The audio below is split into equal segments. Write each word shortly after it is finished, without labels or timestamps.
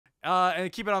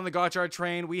And keep it on the Gotchard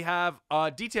train. We have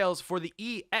details for the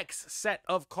EX set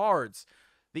of cards.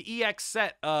 The EX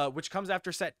set, which comes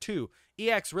after set 2.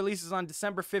 EX releases on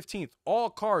December 15th. All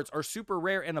cards are super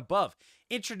rare and above.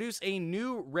 Introduce a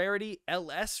new rarity,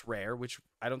 LS rare, which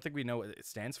I don't think we know what it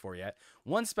stands for yet.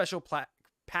 One special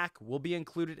pack will be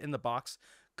included in the box.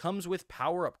 Comes with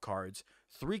power-up cards.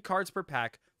 3 cards per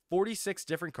pack. 46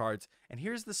 different cards. And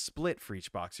here's the split for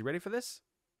each box. You ready for this?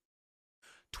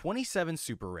 27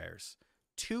 super rares,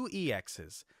 2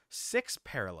 EXs, 6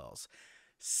 parallels,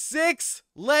 6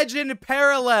 legend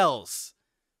parallels,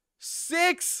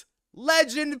 6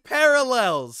 legend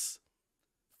parallels,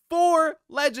 4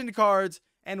 legend cards,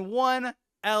 and 1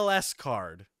 LS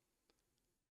card.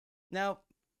 Now,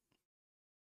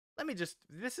 let me just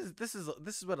this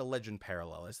is what a legend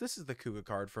parallel is. This is the Kuga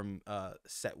card from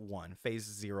set 1,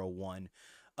 phase 01.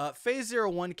 Phase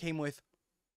 01 came with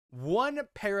 1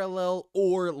 parallel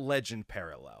or legend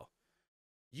parallel.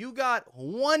 You got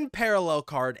 1 parallel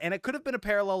card, and it could have been a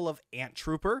parallel of Ant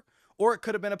Trooper, or it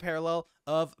could have been a parallel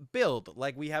of Build,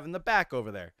 like we have in the back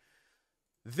over there.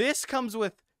 This comes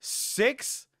with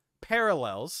 6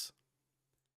 parallels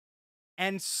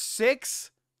and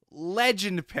 6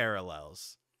 legend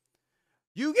parallels.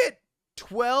 You get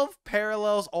 12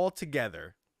 parallels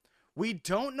altogether. We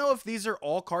don't know if these are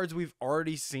all cards we've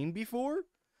already seen before.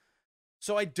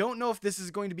 So I don't know if this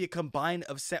is going to be a combine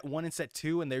of set 1 and set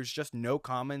 2, and there's just no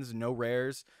commons, no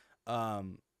rares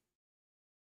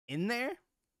in there.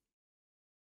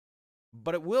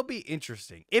 But it will be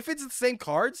interesting. If it's the same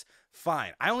cards,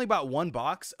 fine. I only bought 1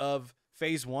 box of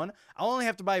phase 1. I'll only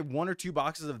have to buy 1 or 2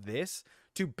 boxes of this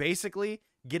to basically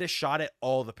get a shot at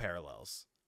all the parallels.